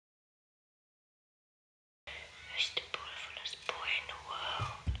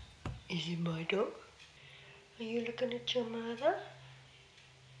you my dog? Are you looking at your mother?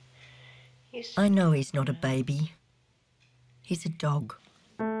 Yes. I know he's not a baby. He's a dog.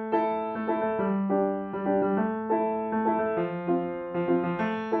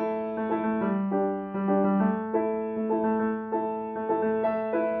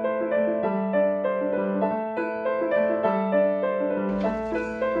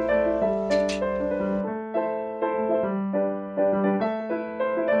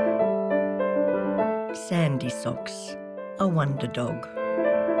 Sandy Socks, a wonder dog.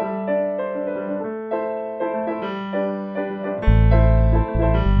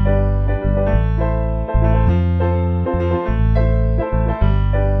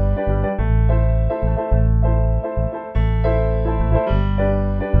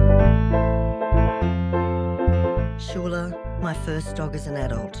 Shula, my first dog as an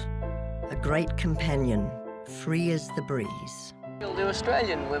adult. A great companion, free as the breeze. Do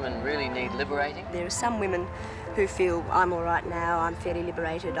Australian women really need liberating? There are some women who feel, I'm all right now, I'm fairly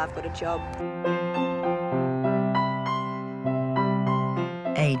liberated, I've got a job.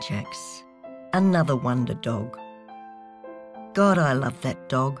 Ajax, another wonder dog. God, I love that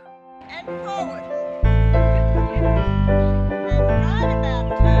dog. And forward. And right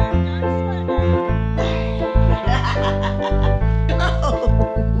about time, don't slow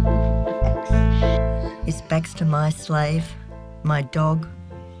down. Is Baxter my slave, my dog,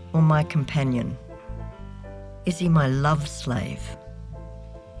 or my companion? Is he my love slave?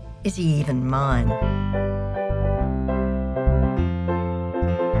 Is he even mine?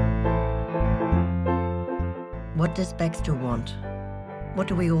 What does Baxter want? What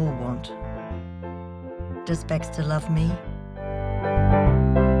do we all want? Does Baxter love me?